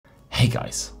Hey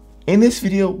guys, in this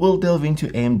video we'll delve into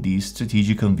AMD's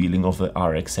strategic unveiling of the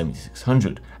RX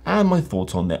 7600 and my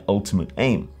thoughts on their ultimate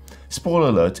aim. Spoiler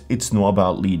alert, it's not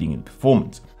about leading in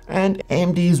performance, and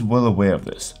AMD is well aware of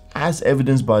this, as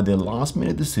evidenced by their last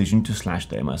minute decision to slash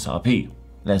the MSRP.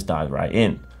 Let's dive right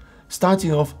in.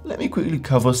 Starting off, let me quickly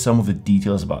cover some of the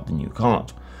details about the new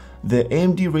card. The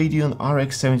AMD Radeon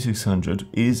RX 7600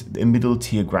 is a middle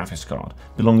tier graphics card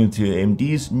belonging to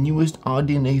AMD's newest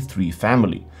RDNA 3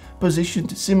 family,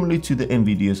 positioned similarly to the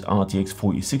Nvidia's RTX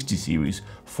 4060 series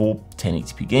for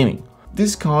 1080p gaming.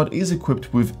 This card is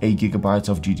equipped with 8GB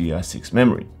of GDDR6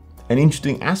 memory. An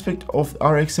interesting aspect of the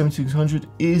RX 7600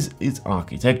 is its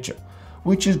architecture,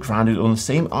 which is grounded on the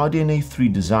same RDNA 3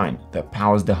 design that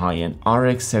powers the high-end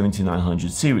RX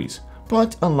 7900 series.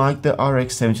 But unlike the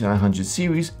RX 7900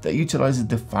 series that utilizes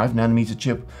the 5nm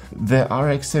chip, the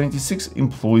RX 76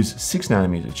 employs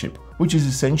 6nm chip, which is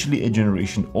essentially a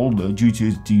generation older due to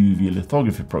its DUV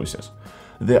lithography process.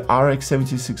 The RX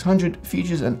 7600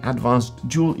 features an advanced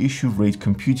dual-issue RAID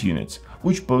compute unit,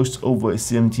 which boasts over a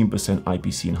 17%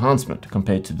 IPC enhancement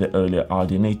compared to the earlier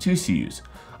RDNA 2 CUs,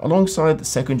 alongside the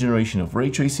second generation of ray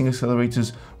tracing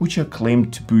accelerators, which are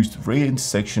claimed to boost ray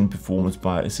intersection performance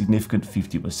by a significant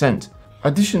 50%.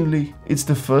 Additionally, it's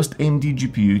the first AMD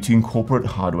GPU to incorporate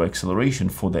hardware acceleration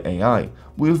for the AI,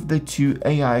 with the 2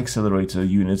 AI accelerator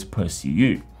units per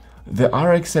CU. The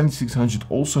RX 7600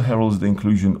 also heralds the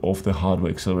inclusion of the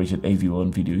hardware-accelerated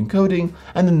AV1 video encoding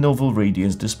and the novel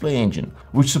Radiance display engine,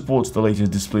 which supports the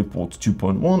latest DisplayPort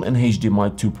 2.1 and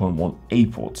HDMI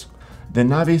 2.1a ports. The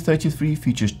Navi 33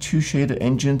 features 2 shader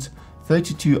engines,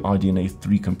 32 RDNA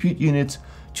 3 compute units,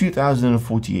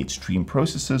 2048 stream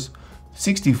processors,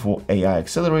 64 AI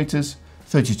accelerators,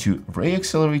 32 Ray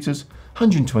accelerators,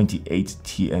 128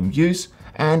 TMUs,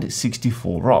 and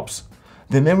 64 ROPs.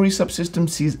 The memory subsystem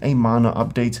sees a minor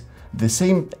update, the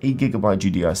same 8GB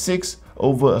GDDR6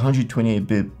 over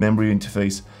 128-bit memory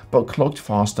interface, but clocked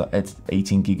faster at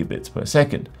 18 gigabits per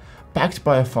second, backed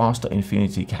by a faster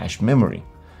Infinity Cache memory.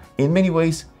 In many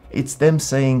ways, it's them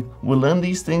saying, we'll learn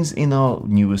these things in our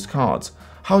newest cards.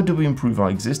 How do we improve our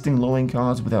existing low-end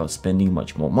cards without spending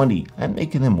much more money and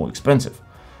making them more expensive?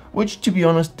 Which, to be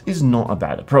honest, is not a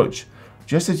bad approach.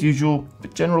 Just as usual, the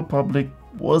general public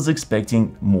was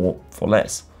expecting more for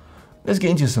less. Let's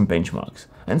get into some benchmarks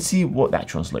and see what that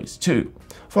translates to.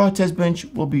 For our test bench,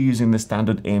 we'll be using the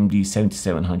standard AMD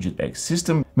 7700X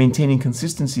system, maintaining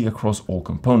consistency across all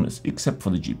components except for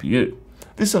the GPU.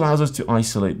 This allows us to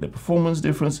isolate the performance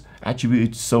difference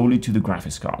attributed solely to the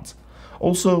graphics cards.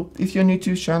 Also, if you're new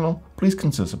to this channel, please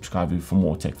consider subscribing for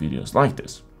more tech videos like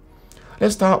this.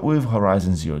 Let's start with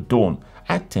Horizon Zero Dawn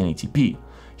at 1080p.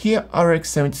 Here,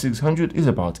 RX 7600 is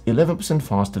about 11%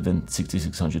 faster than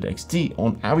 6600 XT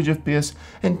on average FPS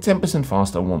and 10%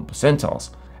 faster on 1 percentiles.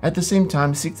 At the same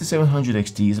time, 6700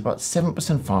 XT is about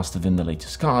 7% faster than the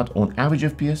latest card on average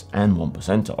FPS and 1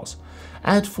 percentiles.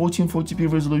 At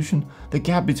 1440p resolution, the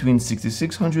gap between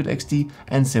 6600 XT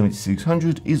and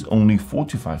 7600 is only 4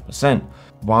 to 5%,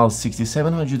 while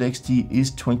 6700 XT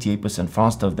is 28%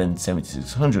 faster than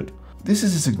 7600. This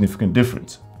is a significant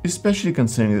difference, especially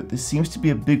considering that there seems to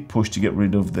be a big push to get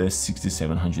rid of the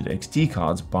 6700 XT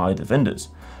cards by the vendors.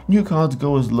 New cards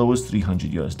go as low as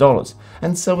 $300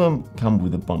 and some of them come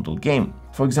with a bundled game.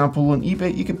 For example, on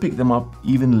eBay you can pick them up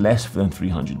even less than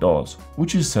 $300,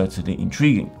 which is certainly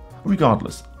intriguing.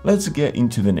 Regardless, let's get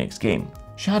into the next game,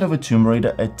 Shadow of the Tomb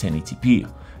Raider at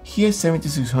 1080p. Here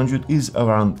 7600 is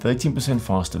around 13%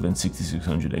 faster than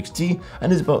 6600 XT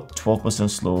and is about 12%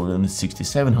 slower than the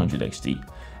 6700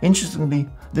 XT. Interestingly,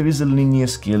 there is a linear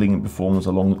scaling in performance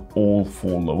along all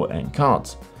 4 lower end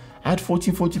cards. At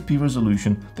 1440p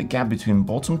resolution, the gap between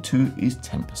bottom 2 is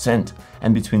 10%,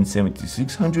 and between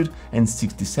 7600 and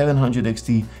 6700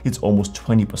 XT it's almost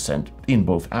 20% in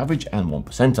both average and 1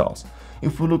 percentiles.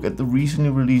 If we look at the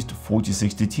recently released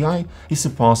 4060 Ti, it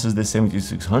surpasses the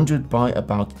 7600 by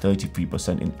about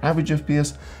 33% in average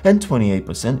FPS and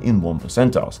 28% in 1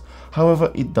 percentiles.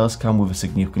 However, it does come with a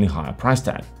significantly higher price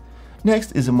tag.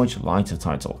 Next is a much lighter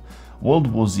title, World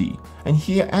War Z, and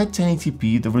here at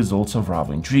 1080p the results are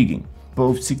rather intriguing.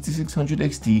 Both 6600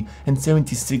 XT and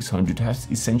 7600 have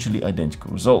essentially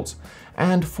identical results,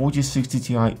 and 4060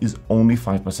 Ti is only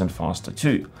 5% faster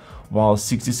too, while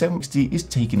 6760 is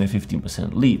taking a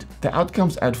 15% lead. The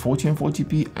outcomes at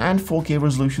 1440p and 4K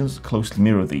resolutions closely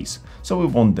mirror these, so we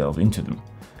won't delve into them.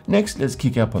 Next, let's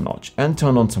kick up a notch and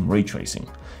turn on some ray tracing.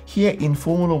 Here in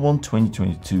Formula 1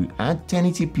 2022 at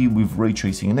 1080p with ray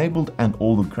tracing enabled and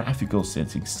all the graphical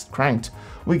settings cranked,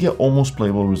 we get almost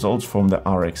playable results from the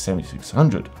RX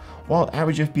 7600, While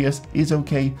average FPS is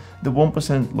okay, the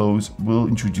 1% lows will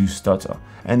introduce stutter,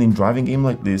 and in driving game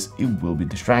like this, it will be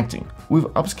distracting. With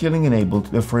upscaling enabled,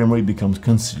 the frame rate becomes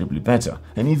considerably better,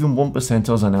 and even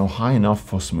 1%ers are now high enough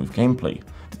for smooth gameplay.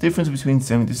 The difference between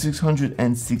 7600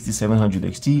 and 6700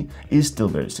 XT is still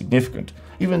very significant,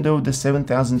 even though the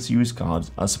 7000 series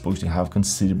cards are supposed to have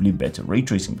considerably better ray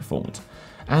tracing performance.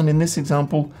 And in this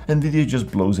example, Nvidia just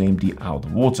blows AMD out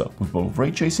of the water with both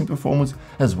ray tracing performance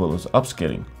as well as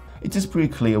upscaling. It is pretty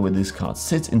clear where this card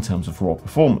sits in terms of raw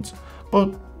performance, but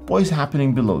what is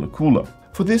happening below the cooler?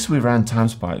 For this, we ran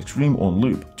TimeSpy Extreme on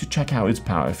loop to check out its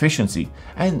power efficiency,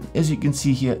 and as you can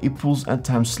see here, it pulls at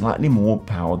times slightly more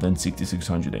power than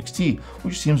 6600 XT,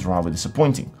 which seems rather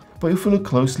disappointing. But if we look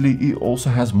closely, it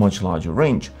also has much larger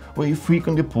range, where it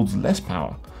frequently pulls less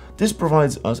power. This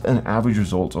provides us an average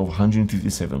result of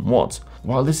 157 watts.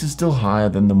 While this is still higher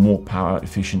than the more power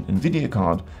efficient Nvidia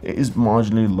card, it is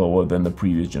marginally lower than the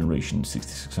previous generation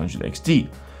 6600 XT.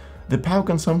 The power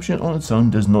consumption on its own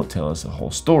does not tell us the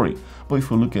whole story, but if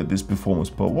we look at this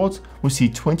performance per watt, we see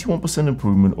 21%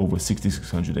 improvement over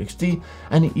 6600 XT,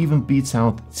 and it even beats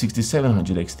out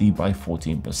 6700 XT by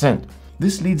 14%.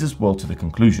 This leads us well to the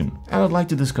conclusion, and I'd like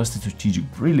to discuss the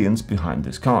strategic brilliance behind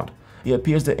this card. It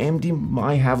appears that AMD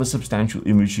might have a substantial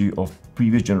inventory of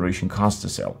previous generation cards to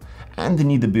sell, and they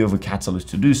need a bit of a catalyst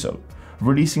to do so.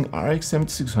 Releasing RX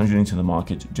 7600 into the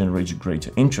market generates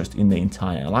greater interest in the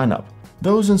entire lineup.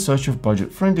 Those in search of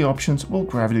budget-friendly options will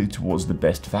gravitate towards the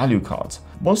best value cards.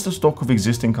 Once the stock of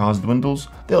existing cards dwindles,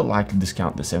 they'll likely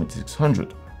discount the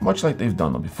 7600, much like they've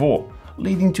done before,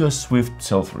 leading to a swift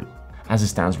sell-through. As it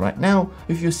stands right now,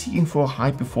 if you're seeking for a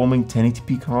high-performing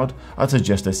 1080p card, I'd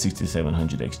suggest a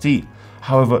 6700 XT.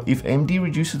 However, if AMD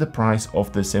reduces the price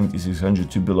of the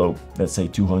 7600 to below, let's say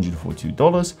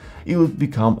 $242, it would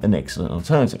become an excellent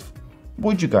alternative.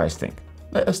 What do you guys think?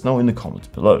 Let us know in the comments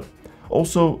below.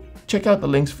 Also, check out the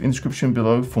links in the description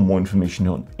below for more information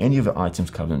on any of the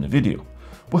items covered in the video.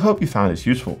 We hope you found this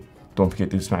useful. Don't forget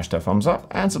to smash that thumbs up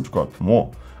and subscribe for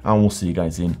more, and we'll see you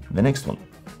guys in the next one.